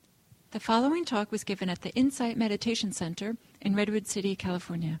The following talk was given at the Insight Meditation Center in Redwood City,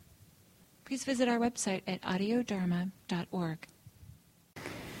 California. Please visit our website at audiodharma.org.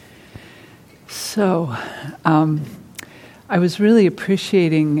 So, I was really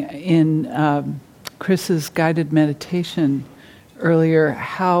appreciating in Chris's guided meditation earlier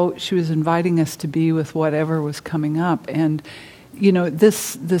how she was inviting us to be with whatever was coming up. And, you know,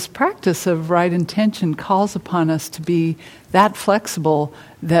 this practice of right intention calls upon us to be that flexible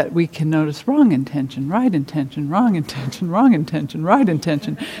that we can notice wrong intention, right intention, wrong intention, wrong intention, right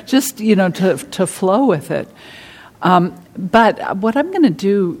intention, just, you know, to flow with it. But what I'm going to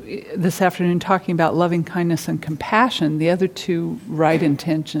do this afternoon, talking about loving kindness and compassion, the other two right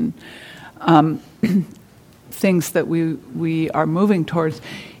intention things that we are moving towards,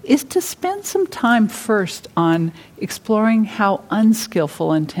 is to spend some time first on exploring how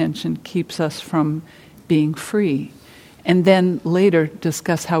unskillful intention keeps us from being free, and then later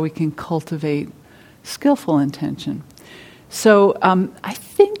discuss how we can cultivate skillful intention. So I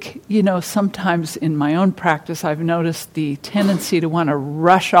think, you know, sometimes in my own practice I've noticed the tendency to want to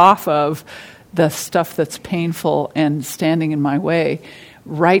rush off of the stuff that's painful and standing in my way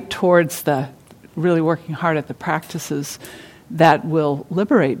right towards the really working hard at the practices that will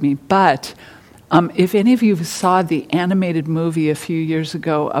liberate me. But if any of you saw the animated movie a few years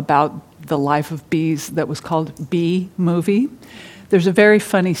ago about the life of bees that was called Bee Movie, there's a very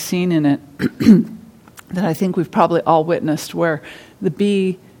funny scene in it that I think we've probably all witnessed, where the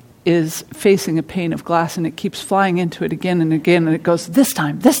bee is facing a pane of glass and it keeps flying into it again and again, and it goes, this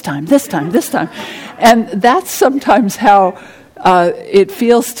time, this time, this time, this time. And that's sometimes how it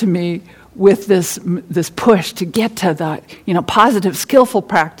feels to me with this push to get to the, you know, positive, skillful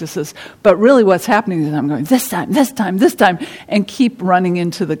practices. But really what's happening is I'm going, this time, this time, this time, and keep running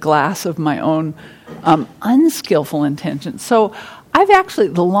into the glass of my own unskillful intention. So I've actually,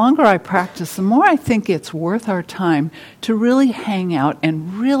 the longer I practice, the more I think it's worth our time to really hang out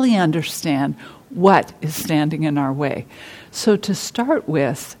and really understand what is standing in our way. So to start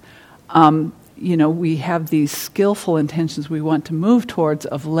with, you know, we have these skillful intentions we want to move towards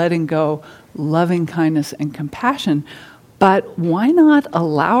of letting go, loving kindness, and compassion. But why not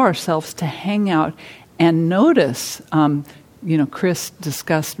allow ourselves to hang out and notice? You know, Chris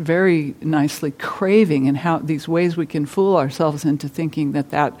discussed very nicely craving and how these ways we can fool ourselves into thinking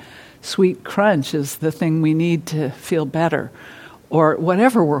that sweet crunch is the thing we need to feel better, or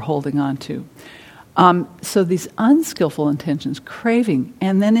whatever we're holding on to. So these unskillful intentions, craving,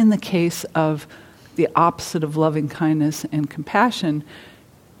 and then in the case of the opposite of loving kindness and compassion,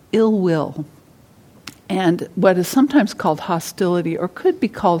 ill will, and what is sometimes called hostility or could be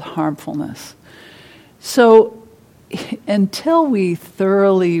called harmfulness. So until we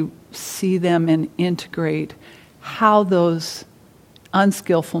thoroughly see them and integrate how those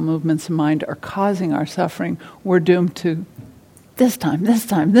unskillful movements of mind are causing our suffering, we're doomed to this time, this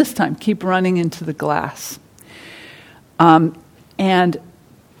time, this time, keep running into the glass. And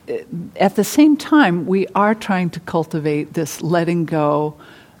at the same time, we are trying to cultivate this letting go,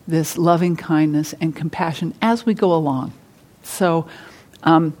 this loving kindness and compassion as we go along. So,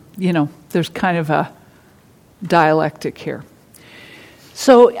 you know, there's kind of a dialectic here.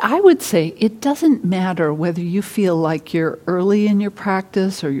 So I would say it doesn't matter whether you feel like you're early in your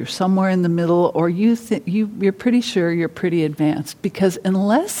practice or you're somewhere in the middle, or you're pretty sure you're pretty advanced, because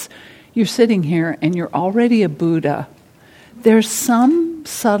unless you're sitting here and you're already a Buddha, there's some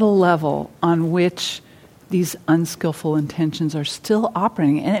subtle level on which these unskillful intentions are still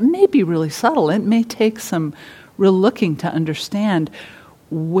operating. And it may be really subtle. It may take some real looking to understand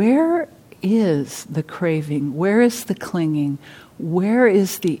where is the craving, where is the clinging, where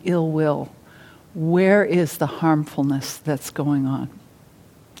is the ill will, where is the harmfulness that's going on.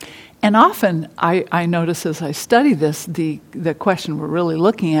 And often I notice as I study this, the question we're really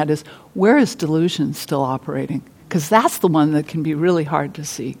looking at is, where is delusion still operating? Because that's the one that can be really hard to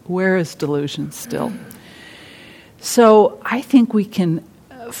see. Where is delusion still? So I think we can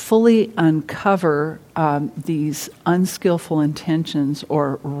fully uncover these unskillful intentions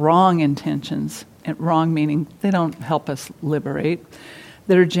or wrong intentions, and wrong meaning they don't help us liberate,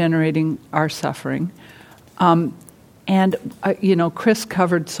 that are generating our suffering. And, you know, Chris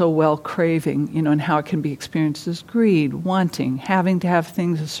covered so well craving, you know, and how it can be experienced as greed, wanting, having to have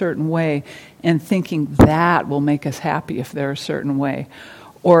things a certain way, and thinking that will make us happy if they're a certain way.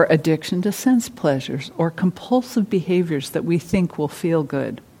 Or addiction to sense pleasures, or compulsive behaviors that we think will feel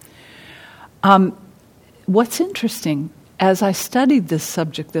good. What's interesting, as I studied this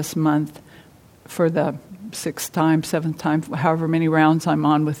subject this month for the 6th time, 7th time, however many rounds I'm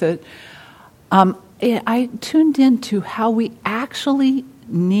on with it, I tuned into how we actually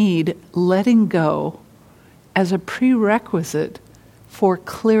need letting go as a prerequisite for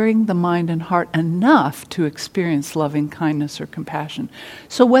clearing the mind and heart enough to experience loving kindness or compassion.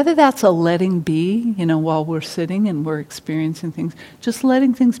 So whether that's a letting be, while we're sitting and we're experiencing things, just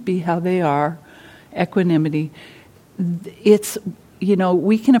letting things be how they are, equanimity, it's,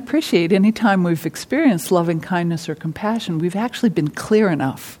 we can appreciate any time we've experienced loving kindness or compassion, we've actually been clear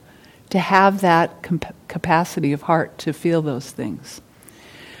enough to have that capacity of heart to feel those things.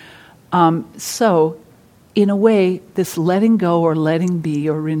 So, in a way, this letting go or letting be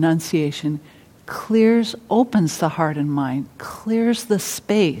or renunciation opens the heart and mind, clears the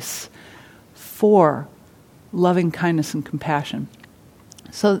space for loving kindness and compassion.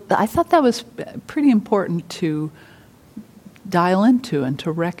 So I thought that was pretty important to dial into and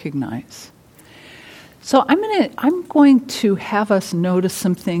to recognize. So I'm going to have us notice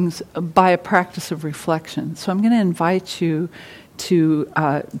some things by a practice of reflection. So I'm going to invite you to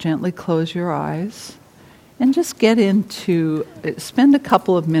gently close your eyes and just spend a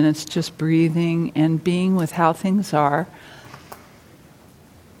couple of minutes just breathing and being with how things are.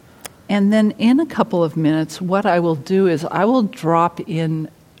 And then in a couple of minutes, what I will do is I will drop in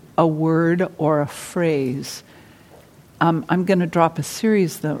a word or a phrase. I'm going to drop a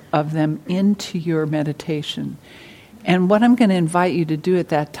series of them into your meditation. And what I'm going to invite you to do at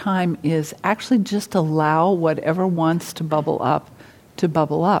that time is actually just allow whatever wants to bubble up to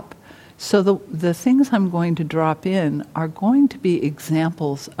bubble up. So the things I'm going to drop in are going to be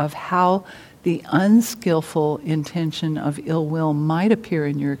examples of how the unskillful intention of ill will might appear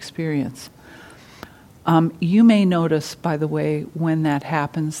in your experience. You may notice, by the way, when that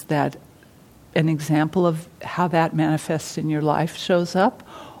happens, that an example of how that manifests in your life shows up,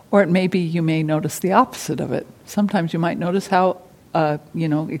 or you may notice the opposite of it. Sometimes you might notice how,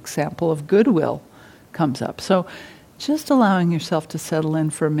 example of goodwill comes up. So just allowing yourself to settle in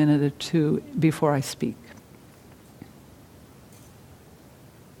for a minute or two before I speak.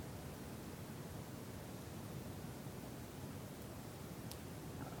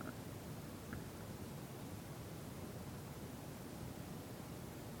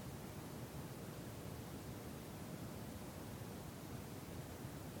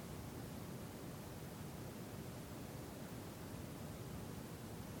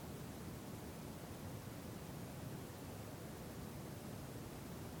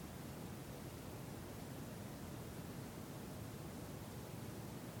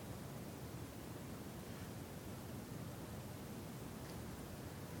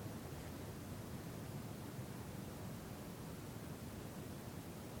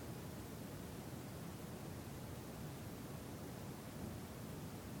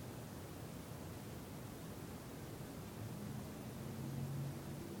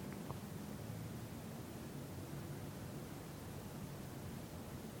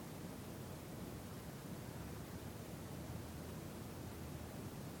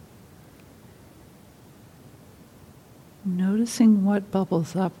 Noticing what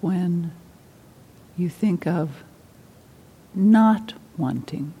bubbles up when you think of not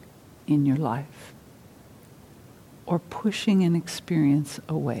wanting in your life or pushing an experience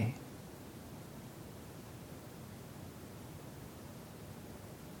away.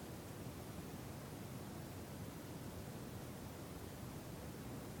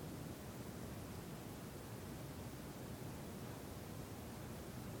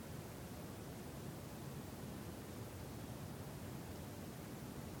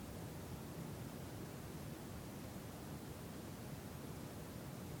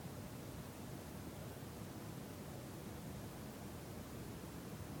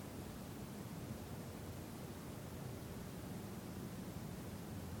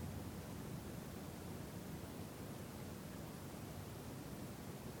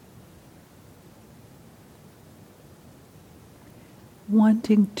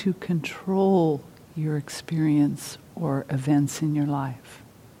 Wanting to control your experience or events in your life.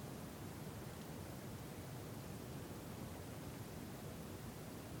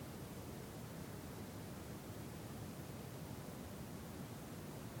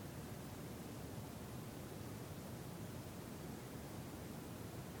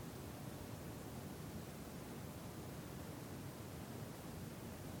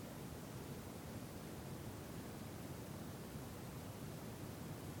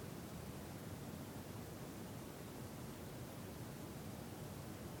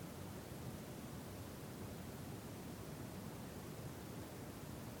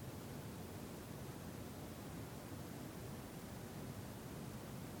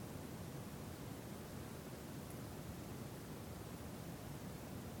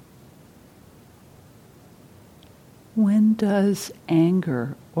 When does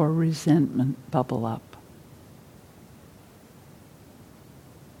anger or resentment bubble up?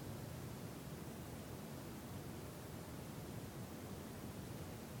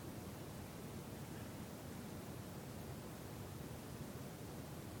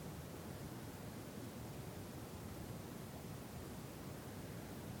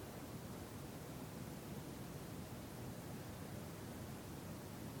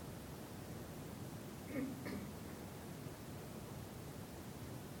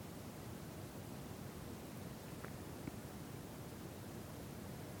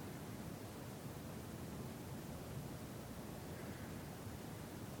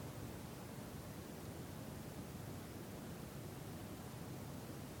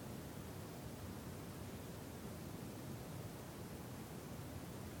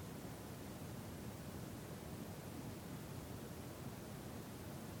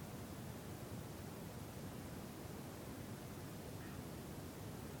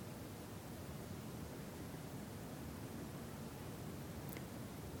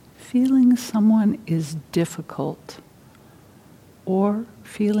 Feeling someone is difficult or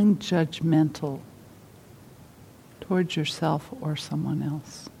feeling judgmental towards yourself or someone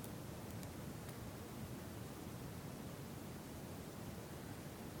else.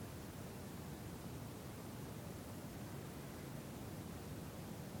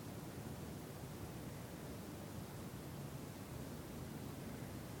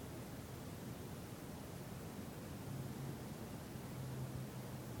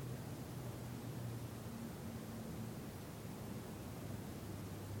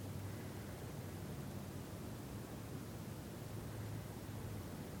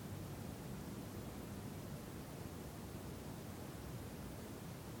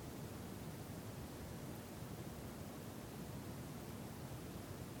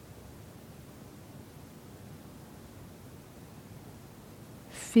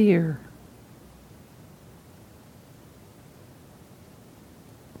 Fear.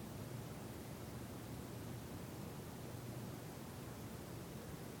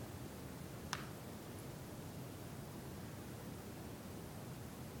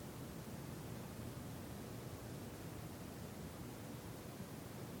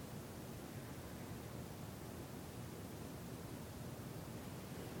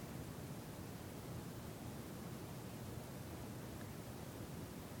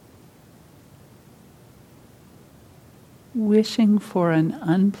 Wishing for an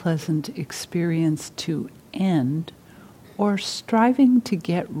unpleasant experience to end, or striving to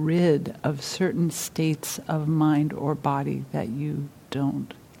get rid of certain states of mind or body that you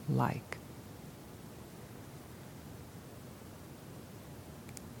don't like.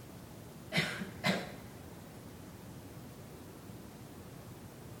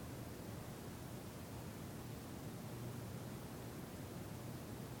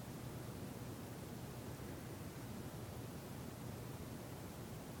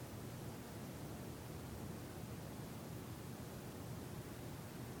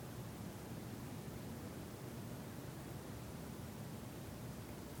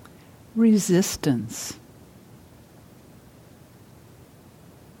 Resistance.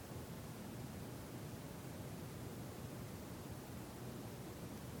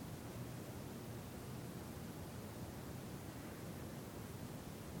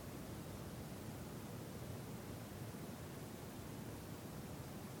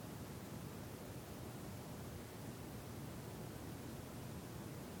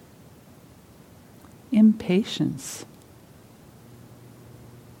 Impatience.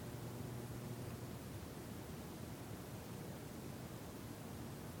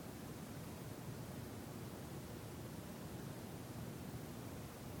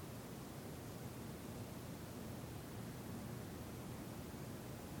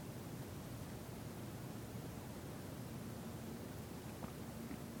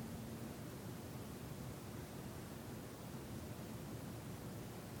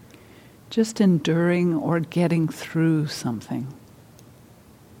 Just enduring or getting through something.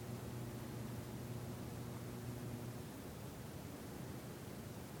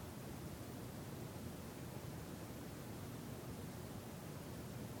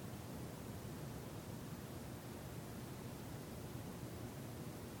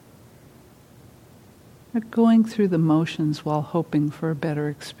 Or going through the motions while hoping for a better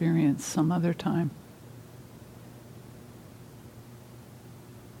experience some other time.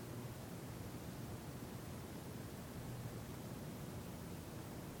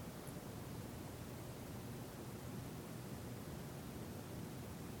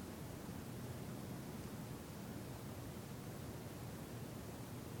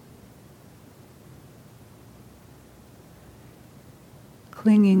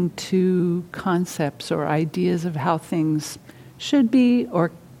 clinging to concepts or ideas of how things should be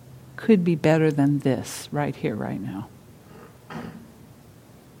or could be better than this right here, right now.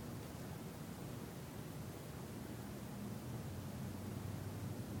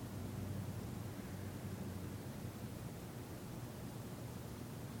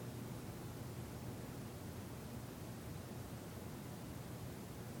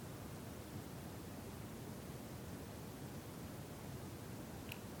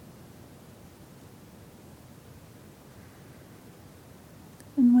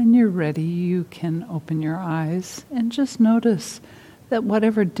 And when you're ready, you can open your eyes and just notice that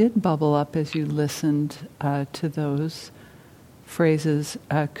whatever did bubble up as you listened to those phrases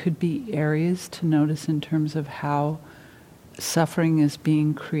could be areas to notice in terms of how suffering is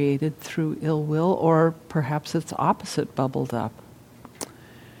being created through ill will, or perhaps its opposite bubbled up.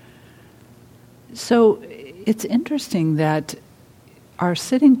 So it's interesting that our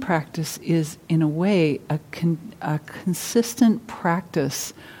sitting practice is, in a way, a consistent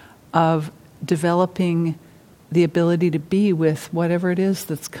practice of developing the ability to be with whatever it is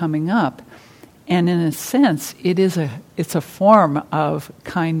that's coming up. And in a sense, it's a form of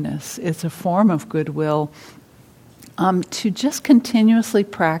kindness. It's a form of goodwill to just continuously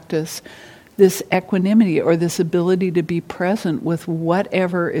practice this equanimity or this ability to be present with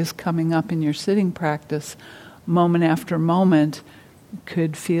whatever is coming up in your sitting practice moment after moment.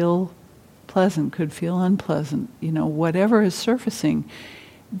 Could feel pleasant, could feel unpleasant, whatever is surfacing.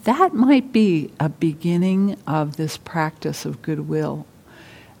 That might be a beginning of this practice of goodwill.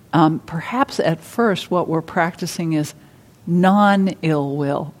 Perhaps at first what we're practicing is non-ill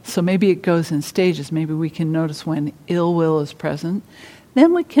will. So maybe it goes in stages. Maybe we can notice when ill will is present.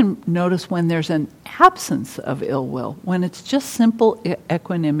 Then we can notice when there's an absence of ill will, when it's just simple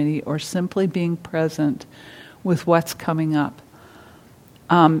equanimity or simply being present with what's coming up.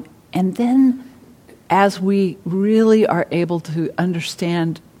 And then as we really are able to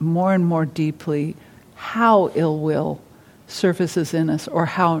understand more and more deeply how ill will surfaces in us or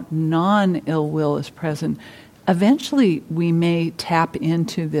how non-ill will is present, eventually we may tap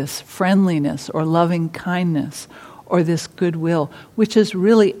into this friendliness or loving kindness or this goodwill, which is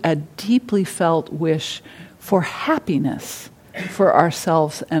really a deeply felt wish for happiness for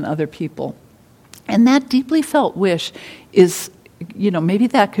ourselves and other people. And that deeply felt wish is, maybe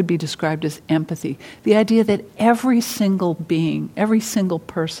that could be described as empathy. The idea that every single being, every single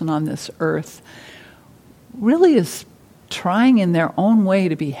person on this earth really is trying in their own way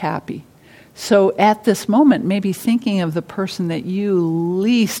to be happy. So at this moment, maybe thinking of the person that you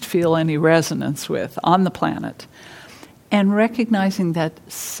least feel any resonance with on the planet, and recognizing that,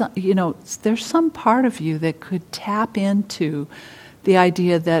 there's some part of you that could tap into the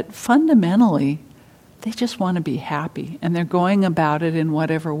idea that fundamentally they just want to be happy, and they're going about it in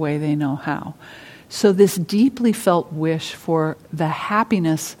whatever way they know how. So this deeply felt wish for the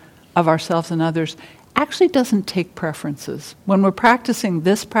happiness of ourselves and others actually doesn't take preferences. When we're practicing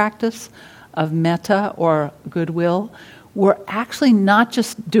this practice of metta or goodwill, we're actually not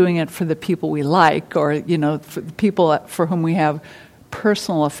just doing it for the people we like or, for the people for whom we have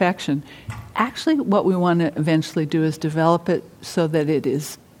personal affection. Actually, what we want to eventually do is develop it so that it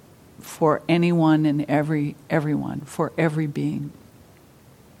is for anyone and everyone, for every being.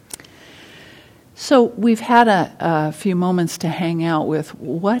 So we've had a few moments to hang out with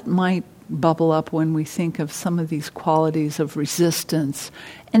what might bubble up when we think of some of these qualities of resistance.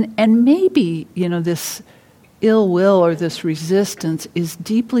 And maybe, this ill will or this resistance is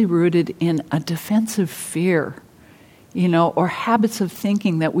deeply rooted in a defensive fear, or habits of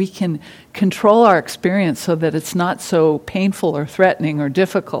thinking that we can control our experience so that it's not so painful or threatening or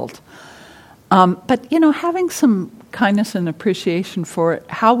difficult. But having some kindness and appreciation for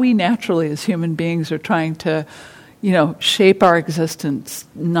how we naturally as human beings are trying to, shape our existence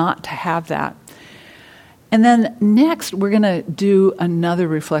not to have that. And then next, we're going to do another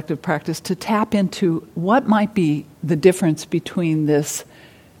reflective practice to tap into what might be the difference between this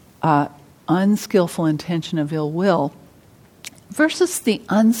unskillful intention of ill will versus the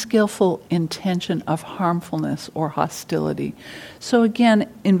unskillful intention of harmfulness or hostility. So again,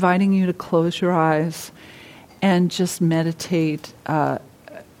 inviting you to close your eyes and just meditate.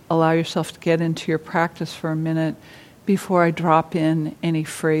 Allow yourself to get into your practice for a minute before I drop in any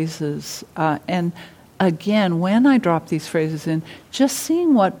phrases. And again, when I drop these phrases in, just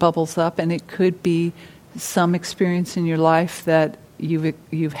seeing what bubbles up, and it could be some experience in your life that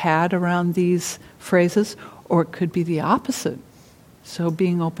you've had around these phrases, or it could be the opposite. So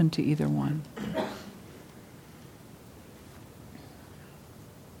being open to either one.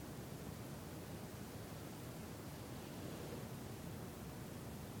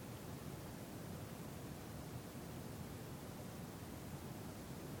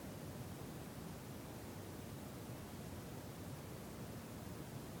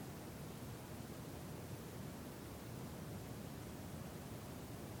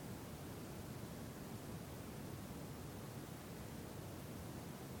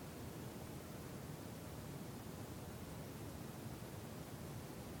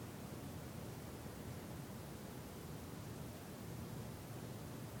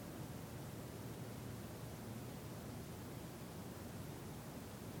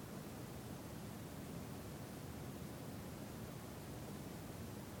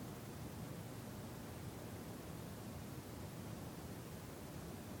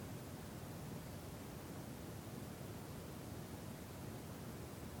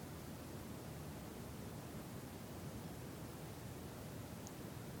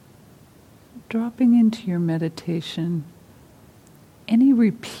 dropping into your meditation any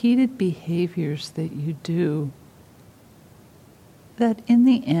repeated behaviors that you do that in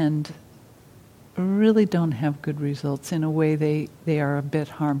the end really don't have good results. In a way, they are a bit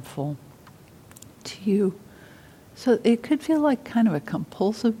harmful to you. So it could feel like kind of a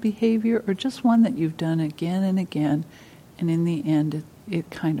compulsive behavior, or just one that you've done again and again, and in the end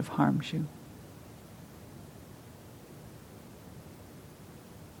it kind of harms you.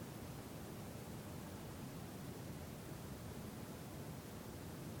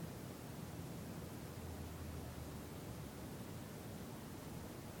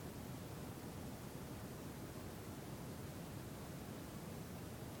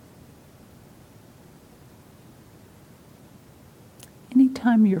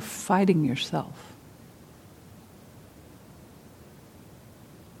 Anytime you're fighting yourself,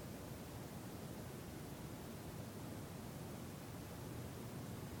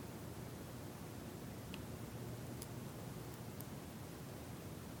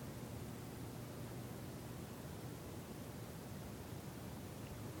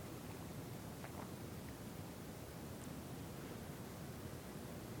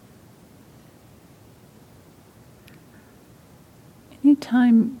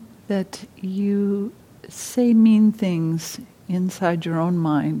 anytime that you say mean things inside your own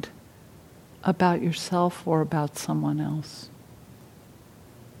mind about yourself or about someone else.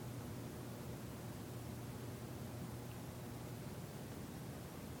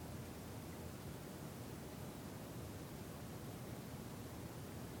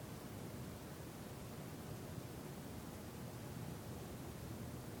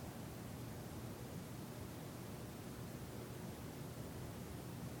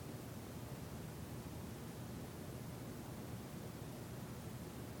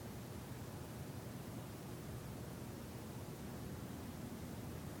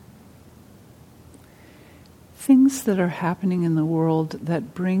 Things that are happening in the world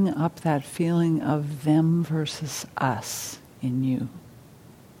that bring up that feeling of them versus us in you.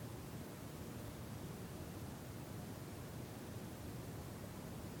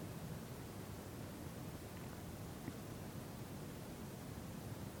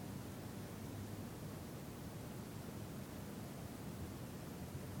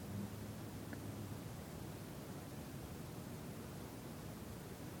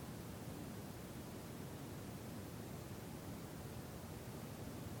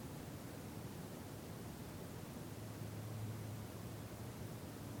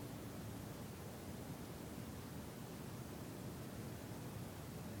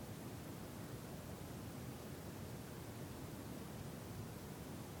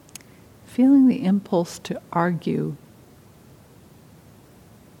 Feeling the impulse to argue.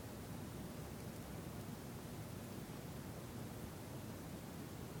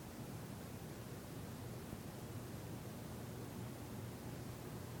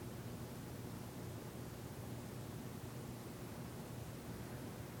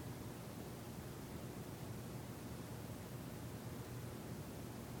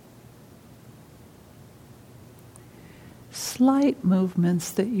 Slight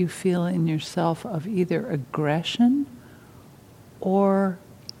movements that you feel in yourself of either aggression or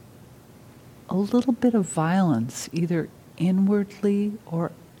a little bit of violence, either inwardly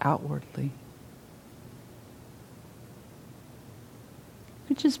or outwardly. It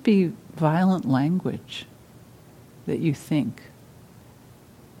could just be violent language that you think.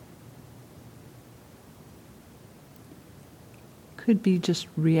 Could be just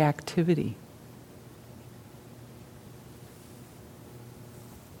reactivity.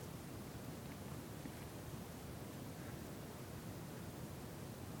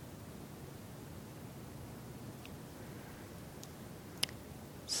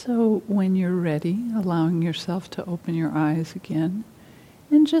 So when you're ready, allowing yourself to open your eyes again,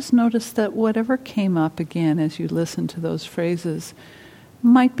 and just notice that whatever came up again as you listen to those phrases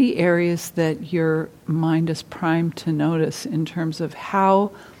might be areas that your mind is primed to notice in terms of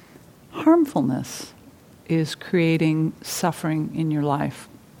how harmfulness is creating suffering in your life.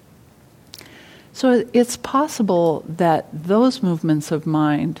 So it's possible that those movements of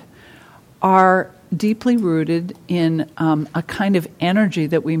mind are deeply rooted in a kind of energy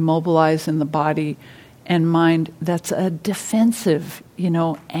that we mobilize in the body and mind that's a defensive,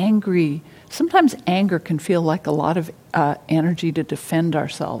 angry. Sometimes anger can feel like a lot of energy to defend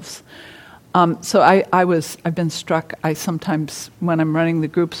ourselves. So I've been struck. I sometimes, when I'm running the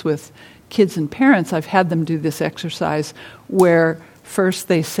groups with kids and parents, I've had them do this exercise where first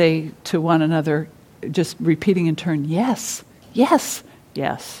they say to one another, just repeating in turn, yes, yes,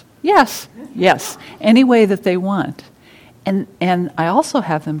 yes. Yes, yes, any way that they want. And I also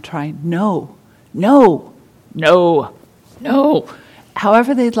have them try no, no, no, no,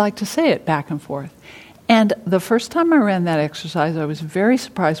 however they'd like to say it back and forth. And the first time I ran that exercise, I was very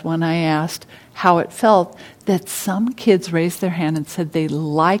surprised when I asked how it felt that some kids raised their hand and said they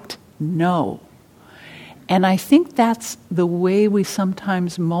liked no. And I think that's the way we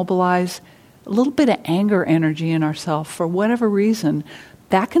sometimes mobilize a little bit of anger energy in ourselves for whatever reason.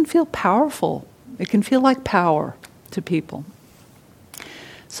 That can feel powerful. It can feel like power to people.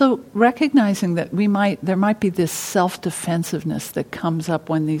 So recognizing that there might be this self-defensiveness that comes up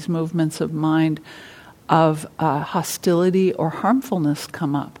when these movements of mind of hostility or harmfulness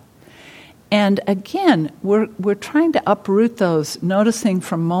come up. And again, we're trying to uproot those, noticing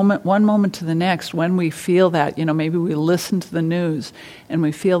from one moment to the next when we feel that, maybe we listen to the news and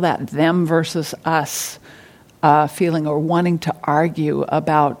we feel that them versus us feeling or wanting to argue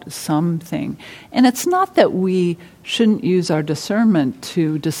about something. And it's not that we shouldn't use our discernment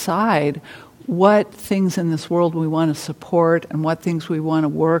to decide what things in this world we want to support and what things we want to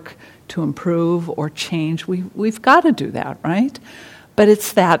work to improve or change. We've got to do that, right? But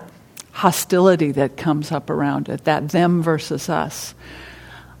it's that hostility that comes up around it, that them versus us.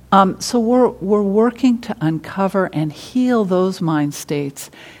 So we're working to uncover and heal those mind states,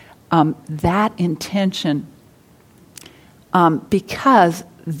 that intention, because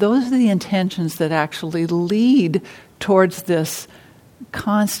those are the intentions that actually lead towards this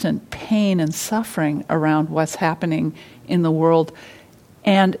constant pain and suffering around what's happening in the world,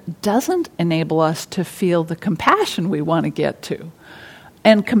 and doesn't enable us to feel the compassion we want to get to.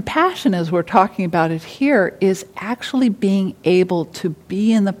 And compassion, as we're talking about it here, is actually being able to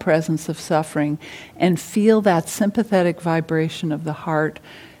be in the presence of suffering and feel that sympathetic vibration of the heart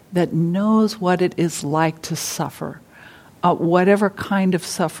that knows what it is like to suffer, whatever kind of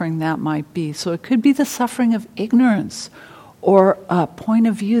suffering that might be. So it could be the suffering of ignorance, or a point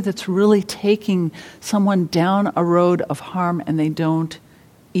of view that's really taking someone down a road of harm and they don't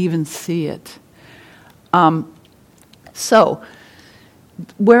even see it.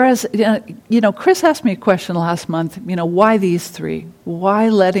 Whereas, Chris asked me a question last month, why these three? Why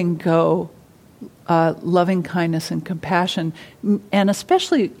letting go, loving kindness and compassion? And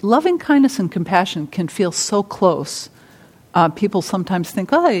especially loving kindness and compassion can feel so close. People sometimes think,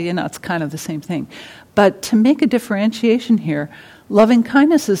 it's kind of the same thing. But to make a differentiation here, loving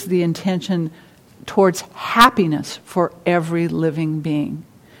kindness is the intention towards happiness for every living being,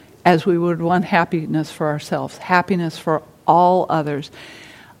 as we would want happiness for ourselves, happiness for all others.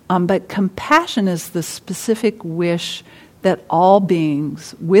 But compassion is the specific wish that all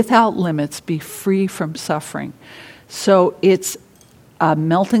beings, without limits, be free from suffering. So it's a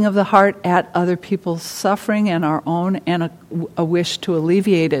melting of the heart at other people's suffering and our own, and a wish to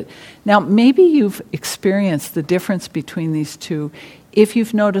alleviate it. Now, maybe you've experienced the difference between these two. If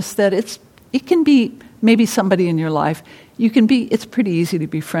you've noticed that it can be maybe somebody in your life, it's pretty easy to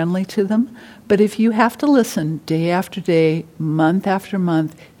be friendly to them. But if you have to listen day after day, month after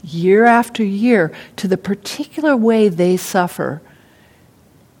month, year after year, to the particular way they suffer,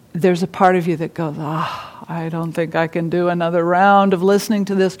 there's a part of you that goes, I don't think I can do another round of listening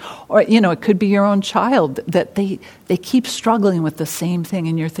to this. Or, it could be your own child that they keep struggling with the same thing,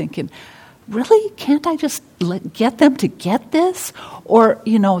 and you're thinking, really? Can't I just get them to get this? Or,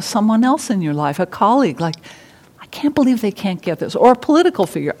 someone else in your life, a colleague, I can't believe they can't get this. Or a political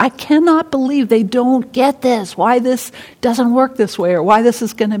figure, I cannot believe they don't get this, why this doesn't work this way, or why this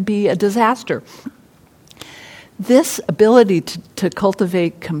is going to be a disaster. This ability to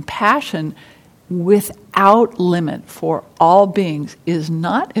cultivate compassion without limit for all beings is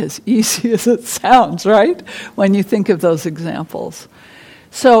not as easy as it sounds, right? When you think of those examples.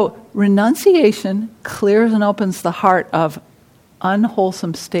 So renunciation clears and opens the heart of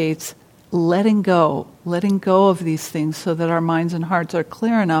unwholesome states, letting go of these things so that our minds and hearts are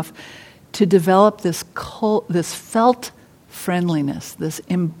clear enough to develop this felt friendliness, this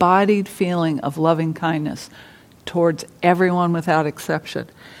embodied feeling of loving kindness towards everyone without exception.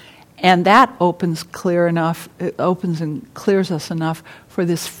 And that opens and clears us enough for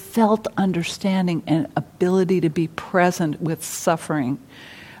this felt understanding and ability to be present with suffering,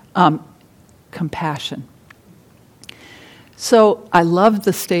 compassion. So I love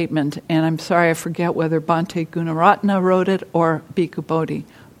the statement, and I'm sorry I forget whether Bhante Gunaratna wrote it or Bhikkhu Bodhi,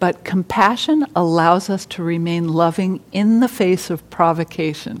 but compassion allows us to remain loving in the face of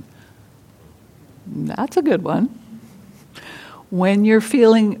provocation. That's a good one. When you're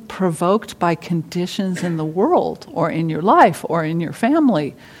feeling provoked by conditions in the world, or in your life, or in your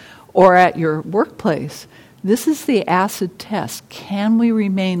family, or at your workplace, this is the acid test. Can we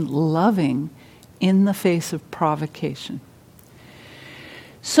remain loving in the face of provocation?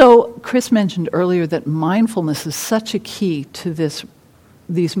 So Chris mentioned earlier that mindfulness is such a key to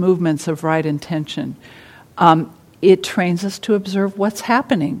these movements of right intention. It trains us to observe what's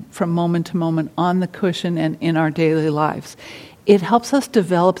happening from moment to moment on the cushion and in our daily lives. It helps us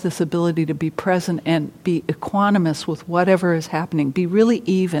develop this ability to be present and be equanimous with whatever is happening, be really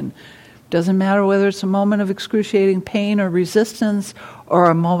even. Doesn't matter whether it's a moment of excruciating pain or resistance or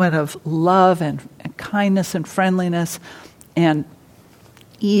a moment of love and kindness and friendliness and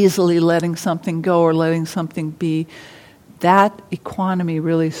easily letting something go or letting something be. That equanimity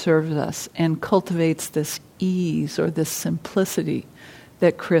really serves us and cultivates this ease or this simplicity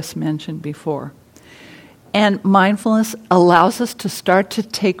that Chris mentioned before. And mindfulness allows us to start to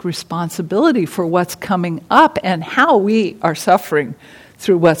take responsibility for what's coming up and how we are suffering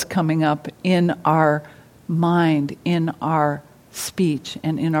through what's coming up in our mind, in our speech,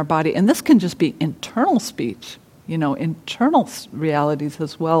 and in our body. And this can just be internal speech, internal realities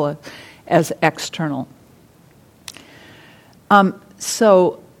as well as external.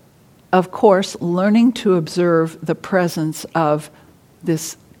 So, of course, learning to observe the presence of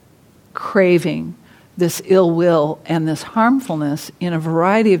this craving, this ill will, and this harmfulness in a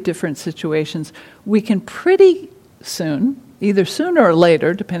variety of different situations, we can pretty soon, either sooner or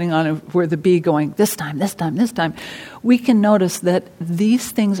later, depending on where the bee going, this time, we can notice that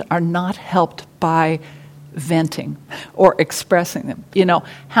these things are not helped by venting or expressing them.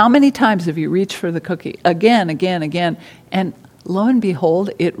 How many times have you reached for the cookie again, and lo and behold,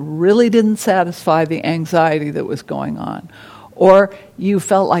 it really didn't satisfy the anxiety that was going on. Or you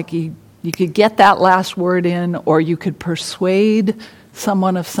felt like you could get that last word in, or you could persuade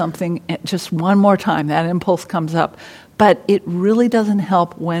someone of something just one more time. That impulse comes up. But it really doesn't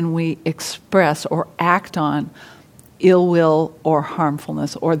help when we express or act on ill will or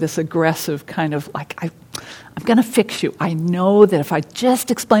harmfulness or this aggressive kind of like, I'm going to fix you. I know that if I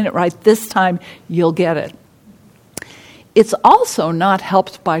just explain it right this time, you'll get it. It's also not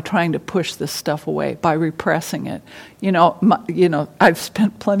helped by trying to push this stuff away, by repressing it. I've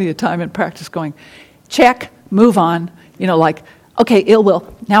spent plenty of time in practice going, check, move on. Okay, ill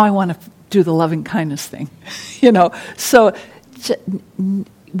will. Now I want to do the loving kindness thing. So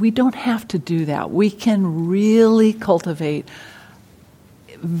we don't have to do that. We can really cultivate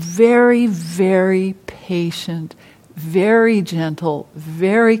very, very patient, very gentle,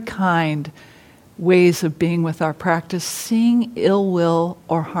 very kind ways of being with our practice, seeing ill will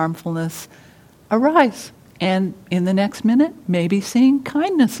or harmfulness arise. And in the next minute, maybe seeing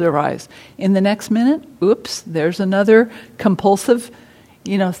kindness arise. In the next minute, oops, there's another compulsive,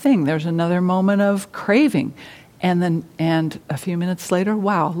 thing. There's another moment of craving. And a few minutes later,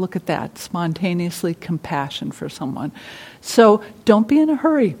 wow, look at that, spontaneously compassion for someone. So don't be in a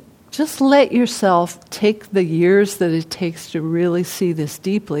hurry. Just let yourself take the years that it takes to really see this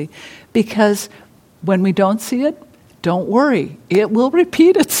deeply, because when we don't see it, don't worry. It will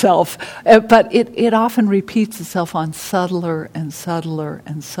repeat itself, but it often repeats itself on subtler and subtler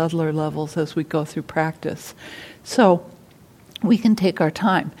and subtler levels as we go through practice. So we can take our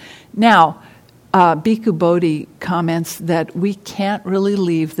time. Now, Bhikkhu Bodhi comments that we can't really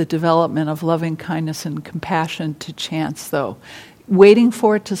leave the development of loving kindness and compassion to chance, though. Waiting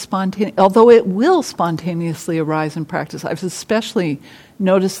for it to although it will spontaneously arise in practice. I've especially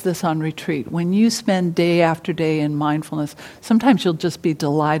noticed this on retreat. When you spend day after day in mindfulness, sometimes you'll just be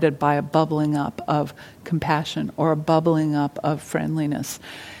delighted by a bubbling up of compassion or a bubbling up of friendliness.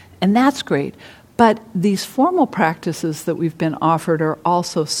 And that's great. But these formal practices that we've been offered are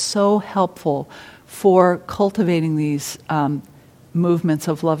also so helpful for cultivating these movements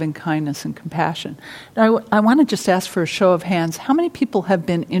of loving kindness and compassion. Now, I want to just ask for a show of hands. How many people have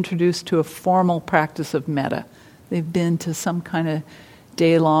been introduced to a formal practice of metta? They've been to some kind of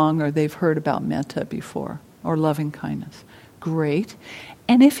day-long, or they've heard about metta before, or loving kindness. Great.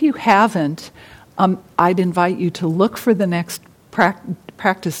 And if you haven't, I'd invite you to look for the next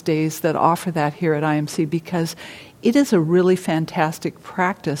practice days that offer that here at IMC, because it is a really fantastic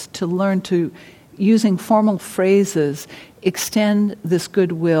practice to learn to, using formal phrases, extend this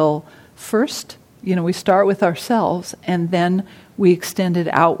goodwill first. We start with ourselves, and then we extend it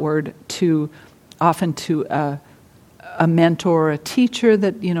outward often to a mentor or a teacher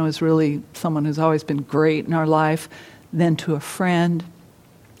that, is really someone who's always been great in our life, then to a friend,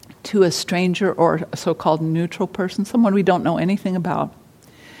 to a stranger or a so-called neutral person, someone we don't know anything about,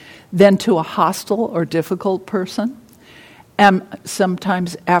 then to a hostile or difficult person. And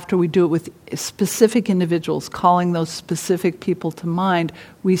sometimes after we do it with specific individuals, calling those specific people to mind,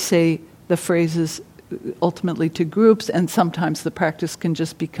 we say the phrases, ultimately to groups, and sometimes the practice can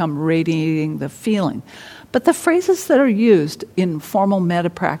just become radiating the feeling. But the phrases that are used in formal metta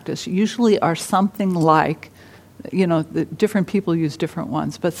practice usually are something like, the different people use different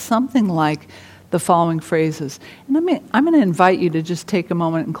ones, but something like the following phrases. And I'm going to invite you to just take a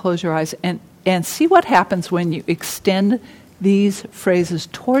moment and close your eyes and see what happens when you extend these phrases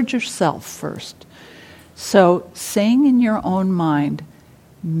towards yourself first. So, saying in your own mind,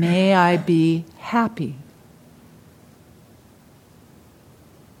 may I be happy,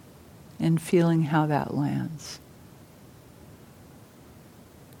 and feeling how that lands.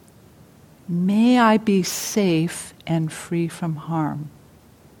 May I be safe and free from harm.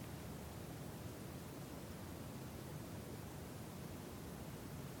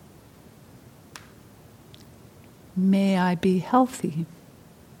 May I be healthy.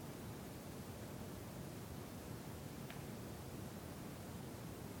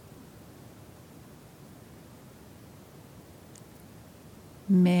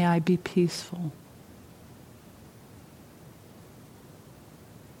 May I be peaceful.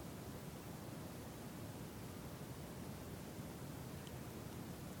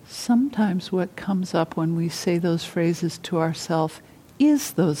 Sometimes what comes up when we say those phrases to ourselves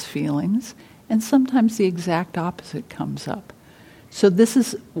is those feelings, and sometimes the exact opposite comes up. So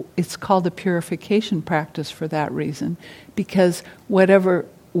it's called a purification practice for that reason, because whatever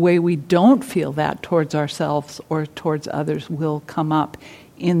way we don't feel that towards ourselves or towards others will come up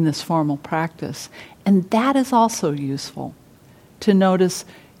in this formal practice. And that is also useful to notice.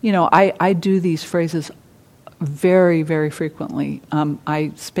 I do these phrases very, very frequently.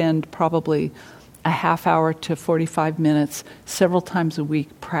 I spend probably a half hour to 45 minutes several times a week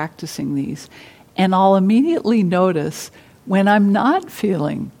practicing these. And I'll immediately notice when I'm not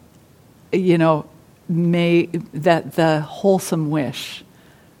feeling, that the wholesome wish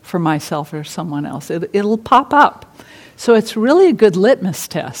for myself or someone else. It'll pop up. So it's really a good litmus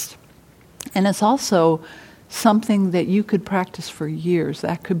test. And it's also something that you could practice for years.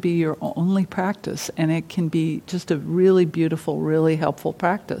 That could be your only practice, and it can be just a really beautiful, really helpful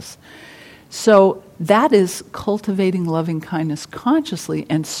practice. So that is cultivating loving kindness consciously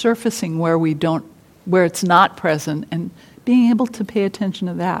and surfacing where it's not present, and being able to pay attention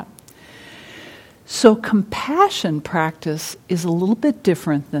to that. So compassion practice is a little bit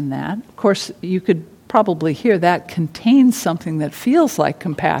different than that. Of course, you could probably hear that contains something that feels like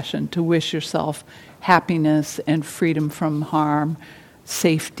compassion, to wish yourself happiness and freedom from harm,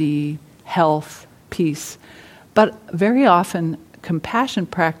 safety, health, peace. But very often, compassion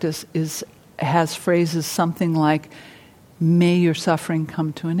practice has phrases something like, may your suffering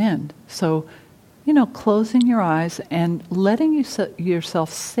come to an end. So, closing your eyes and letting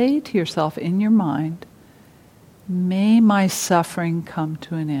yourself say to yourself in your mind, may my suffering come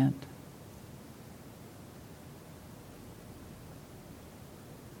to an end.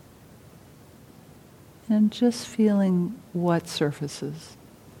 And just feeling what surfaces.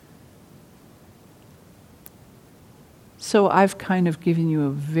 So I've kind of given you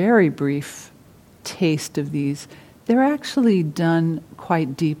a very brief taste of these. They're actually done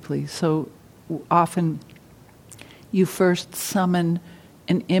quite deeply. So often you first summon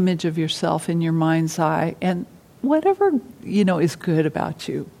an image of yourself in your mind's eye, and whatever is good about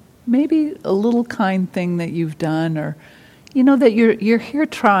you. Maybe a little kind thing that you've done, or that you're here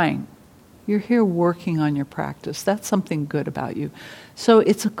trying. You're here working on your practice. That's something good about you. So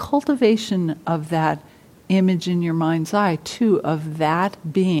it's a cultivation of that image in your mind's eye, too, of that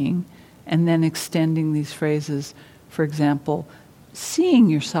being, and then extending these phrases. For example, seeing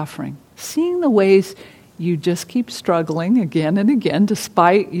your suffering, seeing the ways you just keep struggling again and again,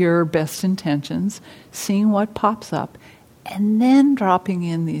 despite your best intentions, seeing what pops up, and then dropping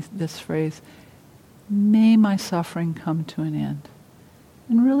in this phrase, may my suffering come to an end.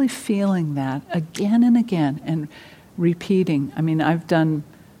 And really feeling that again and again, and repeating. I've done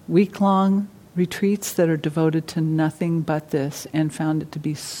week-long retreats that are devoted to nothing but this, and found it to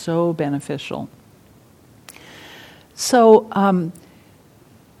be so beneficial. So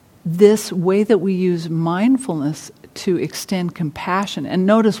this way that we use mindfulness to extend compassion, and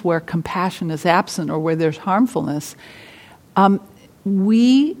notice where compassion is absent or where there's harmfulness,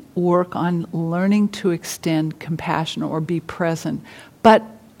 we work on learning to extend compassion or be present. But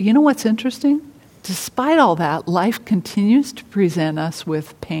you know what's interesting? Despite all that, life continues to present us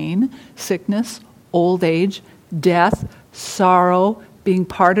with pain, sickness, old age, death, sorrow, being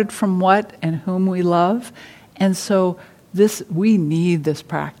parted from what and whom we love. And so we need this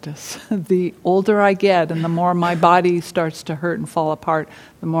practice. The older I get and the more my body starts to hurt and fall apart,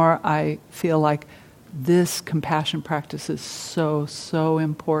 the more I feel like this compassion practice is so, so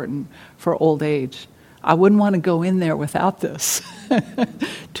important for old age. I wouldn't want to go in there without this.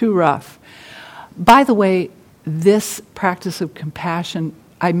 Too rough. By the way, this practice of compassion,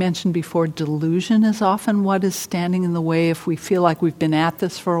 I mentioned before, delusion is often what is standing in the way if we feel like we've been at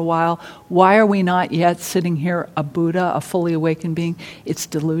this for a while. Why are we not yet sitting here a Buddha, a fully awakened being? It's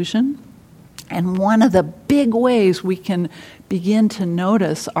delusion. And one of the big ways we can begin to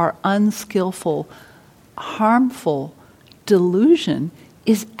notice our unskillful, harmful delusion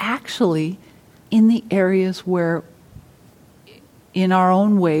is actually in the areas where, in our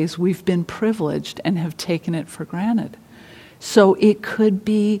own ways, we've been privileged and have taken it for granted. So it could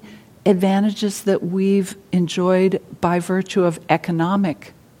be advantages that we've enjoyed by virtue of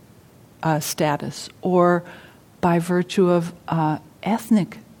economic status or by virtue of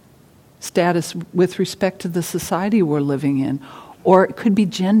ethnic status with respect to the society we're living in. Or it could be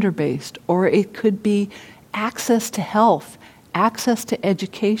gender-based, or it could be access to health, access to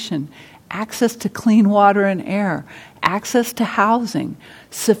education, access to clean water and air, access to housing,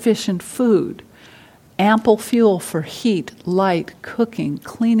 sufficient food, ample fuel for heat, light, cooking,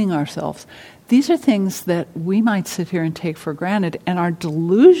 cleaning ourselves. These are things that we might sit here and take for granted, and our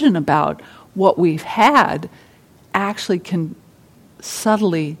delusion about what we've had actually can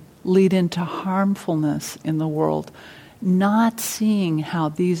subtly lead into harmfulness in the world, not seeing how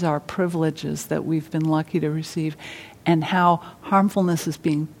these are privileges that we've been lucky to receive and how harmfulness is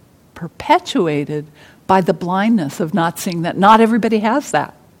being perpetuated by the blindness of not seeing that not everybody has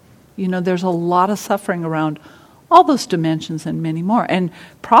that. You know, there's a lot of suffering around all those dimensions and many more. And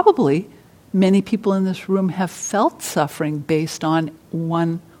probably many people in this room have felt suffering based on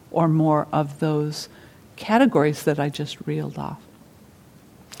one or more of those categories that I just reeled off.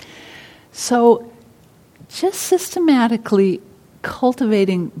 So just systematically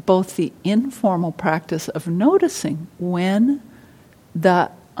cultivating both the informal practice of noticing when the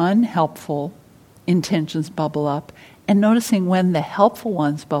unhelpful intentions bubble up and noticing when the helpful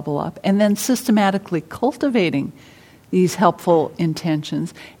ones bubble up, and then systematically cultivating these helpful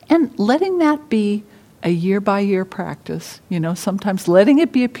intentions and letting that be a year-by-year practice. You know, sometimes letting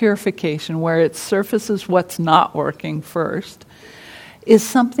it be a purification where it surfaces what's not working first is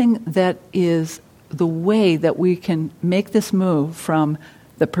something that is the way that we can make this move from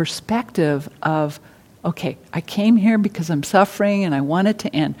the perspective of, okay, I came here because I'm suffering and I want it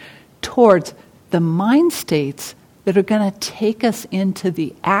to end, towards the mind states that are going to take us into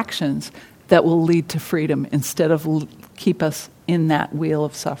the actions that will lead to freedom instead of keep us in that wheel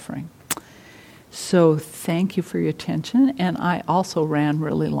of suffering. So thank you for your attention, and I also ran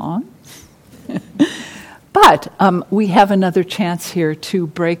really long. But we have another chance here to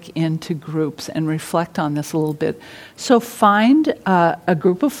break into groups and reflect on this a little bit. So find a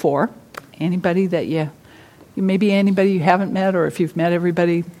group of 4, anybody that maybe anybody you haven't met, or if you've met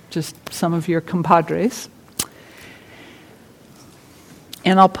everybody, just some of your compadres.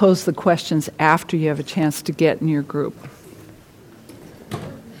 And I'll pose the questions after you have a chance to get in your group.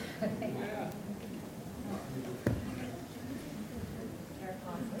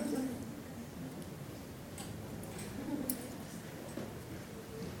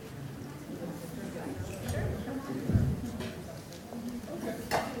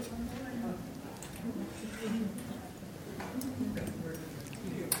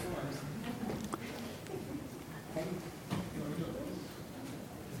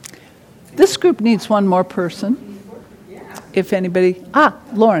 This group needs one more person. If anybody...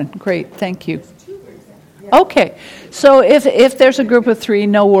 Lauren, great, thank you. Okay, so if there's a group of 3,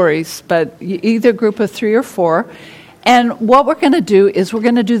 no worries, but either group of 3 or 4. And what we're going to do is we're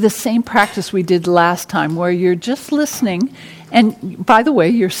going to do the same practice we did last time, where you're just listening, and by the way,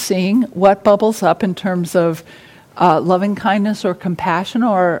 you're seeing what bubbles up in terms of loving kindness or compassion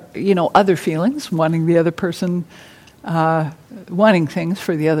or, other feelings, wanting the other person... wanting things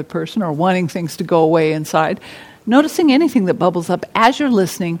for the other person or wanting things to go away inside. Noticing anything that bubbles up as you're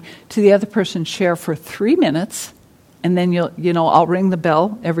listening to the other person share for 3 minutes, and then I'll ring the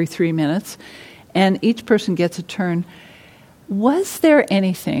bell every 3 minutes, and each person gets a turn. Was there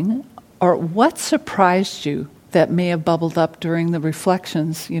anything, or what surprised you that may have bubbled up during the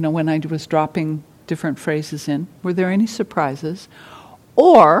reflections, when I was dropping different phrases in? Were there any surprises?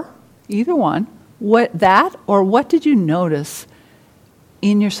 Or, either one, what did you notice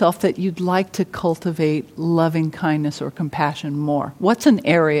in yourself that you'd like to cultivate loving kindness or compassion more? What's an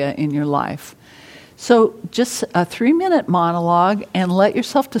area in your life? So just a 3-minute monologue, and let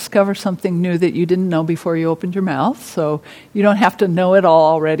yourself discover something new that you didn't know before you opened your mouth. So you don't have to know it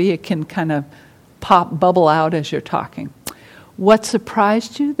all already. It can kind of bubble out as you're talking. What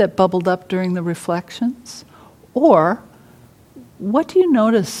surprised you that bubbled up during the reflections? Or what do you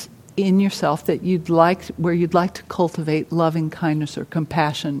notice in yourself that where you'd like to cultivate loving kindness or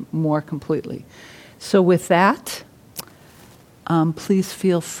compassion more completely. So with that, please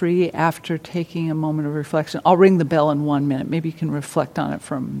feel free after taking a moment of reflection. I'll ring the bell in 1 minute. Maybe you can reflect on it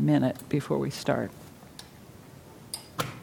for a minute before we start.